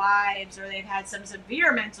 taken their lives, or they've had some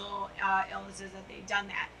severe mental illnesses that they've done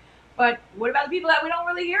that. But what about the people that we don't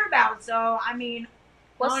really hear about? So, I mean,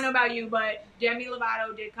 I don't know about you, but Demi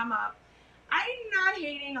Lovato did come up. I'm not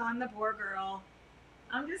hating on the poor girl.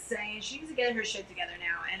 I'm just saying she needs to get her shit together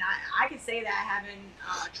now. And I can say that having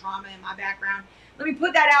trauma in my background. Let me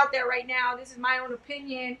put that out there right now. This is my own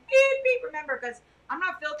opinion. Remember, because I'm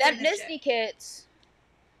not filtering them Disney kids.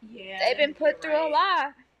 Yeah, they've been put through a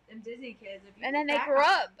lot. Them Disney kids. And then they grew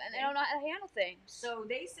up and they don't know how to handle things. So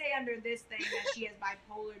they say under this thing that she has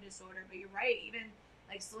bipolar disorder, but you're right. Even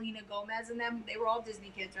like Selena Gomez and them, they were all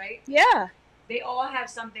Disney kids, right? Yeah. They all have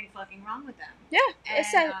something fucking wrong with them. Yeah. And it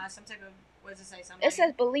says, some type of, what does it say? It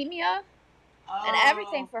says bulimia and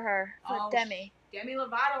everything for her, for Demi. Demi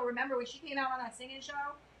Lovato, remember when she came out on that singing show?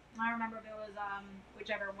 I remember if it was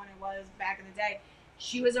whichever one it was back in the day.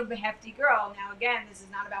 She was a hefty girl. Now, again, this is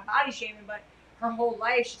not about body shaming, but her whole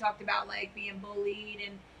life she talked about, like, being bullied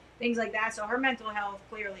and things like that. So her mental health,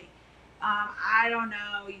 clearly. I don't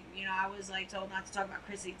know. You know, I was, like, told not to talk about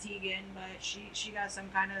Chrissy Teigen, but she got some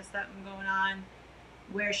kind of something going on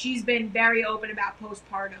where she's been very open about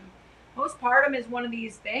postpartum. Postpartum is one of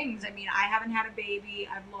these things. I mean, I haven't had a baby.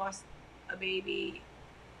 I've lost a baby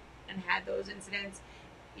and had those incidents.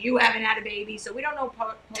 You haven't had a baby, so we don't know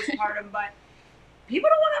postpartum, but people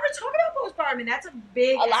don't want to ever talk about postpartum, and that's a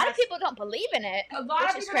big. A lot of people don't believe in it. A lot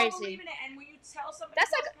of people don't believe in it, and when you tell somebody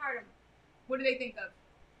that's postpartum, what do they think of?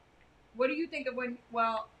 What do you think of when?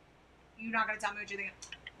 Well, you're not going to tell me what you think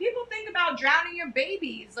of. People think about drowning your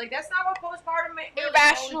babies. Like that's not what postpartum is.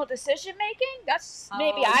 Irrational decision making. That's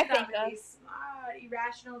maybe I think of. Smart,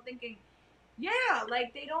 irrational thinking. Yeah,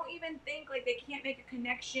 like they don't even think like they can't make a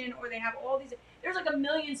connection, or they have all these. There's like a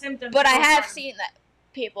million symptoms. But I have seen that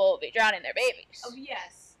people be drowning their babies. Oh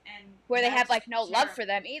yes, and where they have like no love for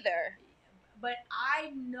them either. But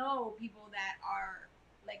I know people that are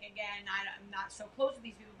like, again, I'm not so close to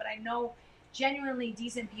these people, but I know genuinely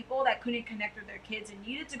decent people that couldn't connect with their kids and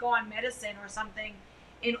needed to go on medicine or something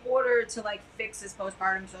in order to like fix this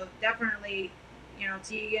postpartum. So definitely, you know,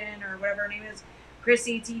 Teigen or whatever her name is,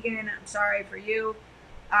 Chrissy Teigen, I'm sorry for you.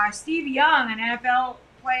 Steve Young, an NFL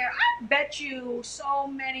player, I bet you so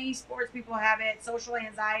many sports people have it. Social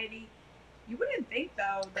anxiety. You wouldn't think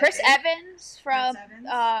though. Chris Evans from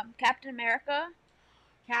Captain America.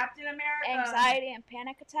 Captain America. Anxiety and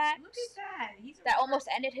panic attacks. Look at that. That almost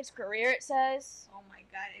ended his career, it says. Oh my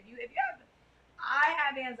God. If you have, I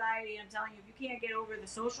have anxiety. I'm telling you, if you can't get over the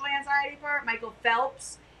social anxiety part, Michael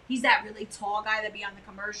Phelps. He's that really tall guy that be on the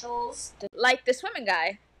commercials. Like the swimming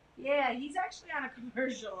guy. Yeah, he's actually on a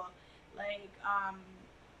commercial, like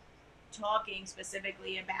talking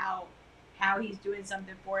specifically about how he's doing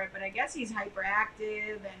something for it. But I guess he's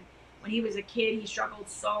hyperactive, and when he was a kid, he struggled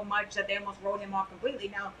so much that they almost wrote him off completely.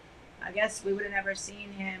 Now, I guess we would have never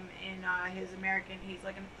seen him in his American. He's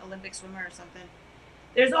like an Olympic swimmer or something.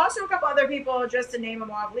 There's also a couple other people, just to name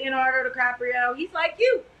them off. Leonardo DiCaprio. He's like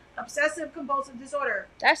you. Obsessive compulsive disorder.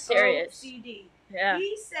 That's serious. OCD. Yeah.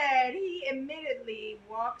 He said he admittedly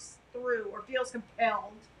walks through or feels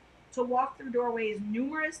compelled to walk through doorways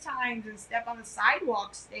numerous times and step on the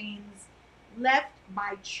sidewalk stains left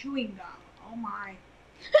by chewing gum. Oh my.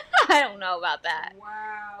 I don't know about that.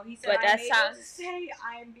 Wow. He said, but that I'm able to say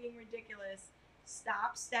I am being ridiculous.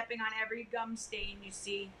 Stop stepping on every gum stain you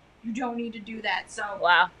see. You don't need to do that. So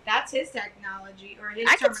wow. That's his technology or his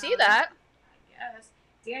I could see that. I guess.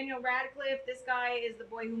 Daniel Radcliffe, this guy is the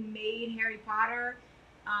boy who made Harry Potter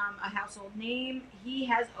a household name. He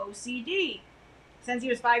has OCD since he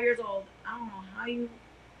was 5 years old. I don't know how you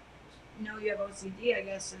know you have OCD, I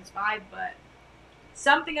guess, since 5, but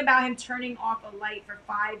something about him turning off a light for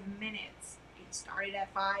 5 minutes. It started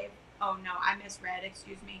at 5. Oh, no, I misread.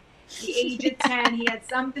 Excuse me. The age of 10, he had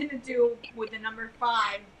something to do with the number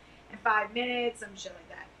 5 and 5 minutes, some shit like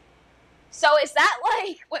that. So is that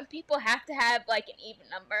like when people have to have like an even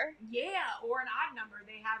number? Yeah, or an odd number.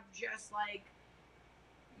 They have just like,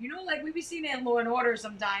 like we be seeing it in Law and Order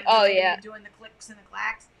sometimes. Oh, yeah. Doing the clicks and the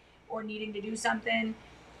clacks or needing to do something.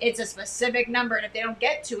 It's a specific number, and if they don't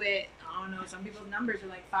get to it, I don't know, some people's numbers are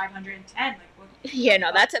like 510. Like, what? Yeah,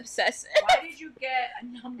 no, that's obsessive. Why did you get a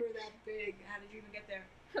number that big? How did you even get there?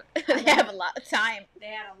 They have a lot of time. They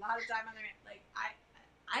had a lot of time on their hands. Like,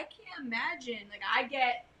 I can't imagine. Like, I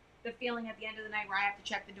get the feeling at the end of the night where I have to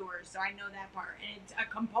check the doors, so I know that part. And it's a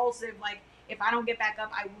compulsive, like, if I don't get back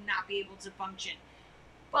up, I will not be able to function.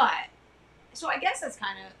 But, so I guess that's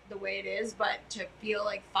kind of the way it is, but to feel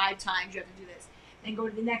like 5 times you have to do this. Then go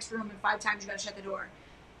to the next room and 5 times you got to shut the door.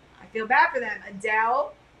 I feel bad for them.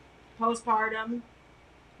 Adele, postpartum.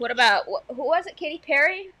 What about, who was it, Katy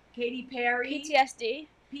Perry? Katy Perry.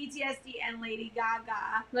 PTSD and Lady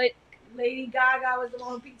Gaga. Like, Lady Gaga was the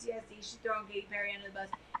one with PTSD. She's throwing Katy Perry under the bus.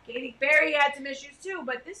 Katy Perry had some issues too,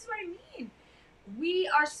 but this is what I mean. We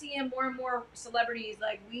are seeing more and more celebrities,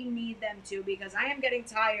 like, we need them to, because I am getting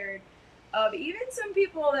tired of even some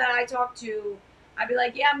people that I talk to. I'd be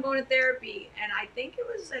like, yeah, I'm going to therapy. And I think it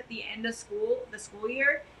was at the end of the school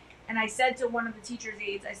year. And I said to one of the teacher's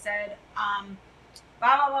aides, I said,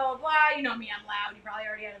 blah, blah, blah, blah, blah. You know me, I'm loud. You probably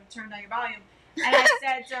already had to turn down your volume. And I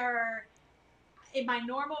said to her, in my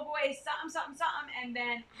normal voice, something, something, something. And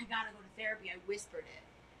then, I got to go to therapy. I whispered it.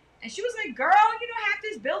 And she was like, girl, half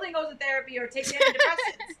this building goes to therapy or takes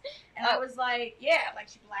antidepressants. And I was like, yeah, like,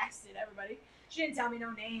 she blasted everybody. She didn't tell me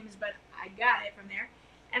no names, but I got it from there.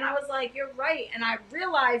 And I was like, you're right. And I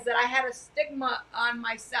realized that I had a stigma on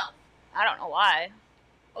myself. I don't know why.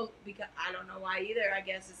 Oh, because I don't know why either. I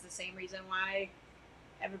guess it's the same reason why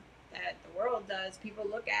that the world does. People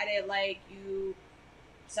look at it like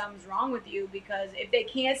something's wrong with you, because if they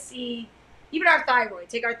can't see, even our thyroid,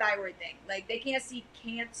 take our thyroid thing. Like, they can't see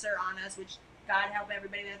cancer on us, which God help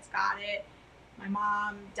everybody that's got it. My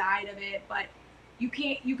mom died of it, but you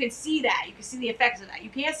can see that. You can see the effects of that. You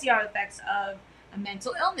can't see our effects of a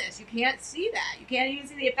mental illness. You can't see that. You can't even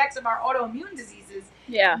see the effects of our autoimmune diseases,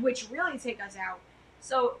 which really take us out.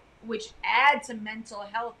 So, which add to mental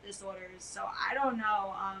health disorders. So, I don't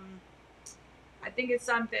know. I think it's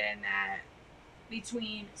something that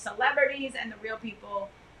between celebrities and the real people.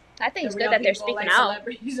 I think it's good that they're speaking out.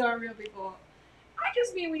 Celebrities are real people. I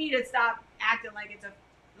just mean we need to stop acting like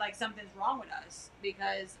like something's wrong with us,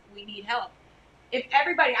 because we need help. I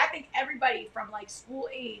think everybody from like school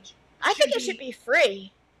age. I think it should be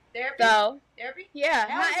free. Therapy? Therapy? Yeah.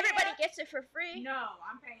 Not everybody gets it for free. No,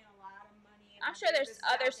 I'm paying a lot of money. I'm sure there's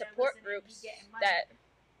other support groups that.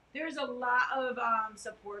 There's a lot of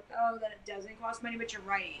support, though, that it doesn't cost money, but you're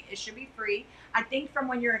right. It should be free. I think from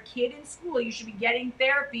when you're a kid in school, you should be getting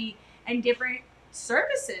therapy and different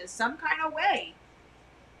services, some kind of way.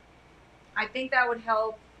 I think that would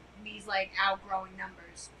help these, like, outgrowing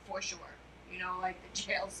numbers, for sure. Like the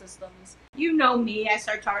jail systems. You know me, I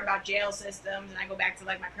start talking about jail systems, and I go back to,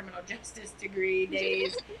 like, my criminal justice degree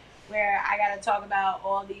days, where I got to talk about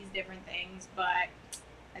all these different things, but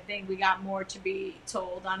I think we got more to be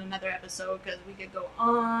told on another episode, because we could go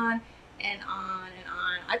on and on and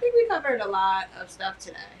on. I think we covered a lot of stuff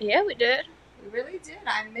today. Yeah, we did. We really did.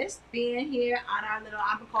 I missed being here on our little,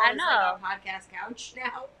 I'm going to call this like our podcast couch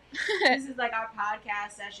now. This is like our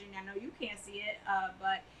podcast session. I know you can't see it,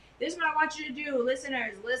 but this is what I want you to do.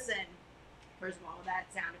 Listeners, listen. First of all, that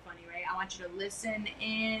sounded funny, right? I want you to listen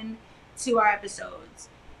in to our episodes.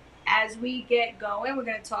 As we get going, we're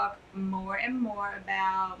going to talk more and more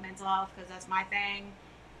about mental health, because that's my thing.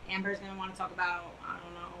 Amber's going to want to talk about, I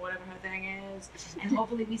don't know, whatever her thing is. And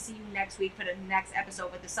hopefully we see you next week for the next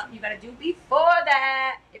episode. But there's something you got to do before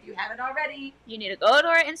that, if you haven't already. You need to go to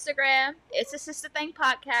our Instagram, It's a Sister Thing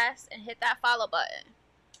Podcast, and hit that follow button.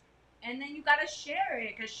 And then you got to share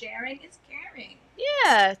it, because sharing is caring.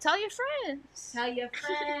 Yeah, tell your friends. Tell your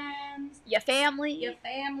friends. Your family. Your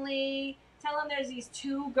family. Tell them there's these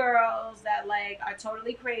 2 girls that, like, are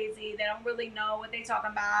totally crazy. They don't really know what they talking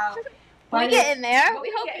about. We get in there.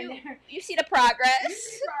 We hope you see the progress. You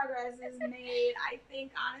see progress is made. I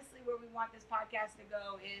think, honestly, where we want this podcast to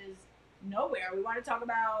go is nowhere. We want to talk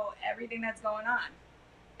about everything that's going on.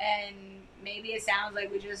 And maybe it sounds like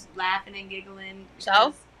we're just laughing and giggling.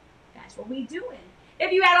 So? That's what we doing.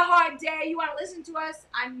 If you had a hard day, you want to listen to us,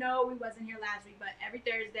 I know we wasn't here last week, but every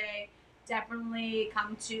Thursday, definitely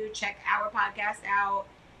come to check our podcast out.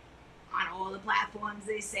 on all the platforms.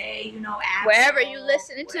 They say, you know, Apple, wherever you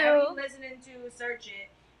listening to, search it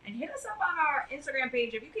and hit us up on our Instagram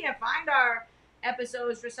page. If you can't find our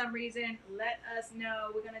episodes for some reason, let us know.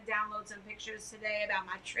 We're gonna download some pictures today about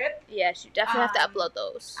my trip. Yes, you definitely have to upload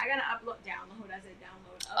those. I gotta download. I said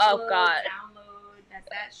download. Oh God. Download. That's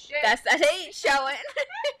that shit. That ain't showing.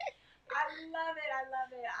 I love it.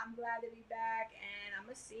 I'm glad to be back, and I'm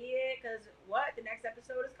gonna see it because the next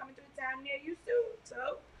episode is coming to a town near you soon.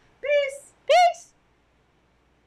 So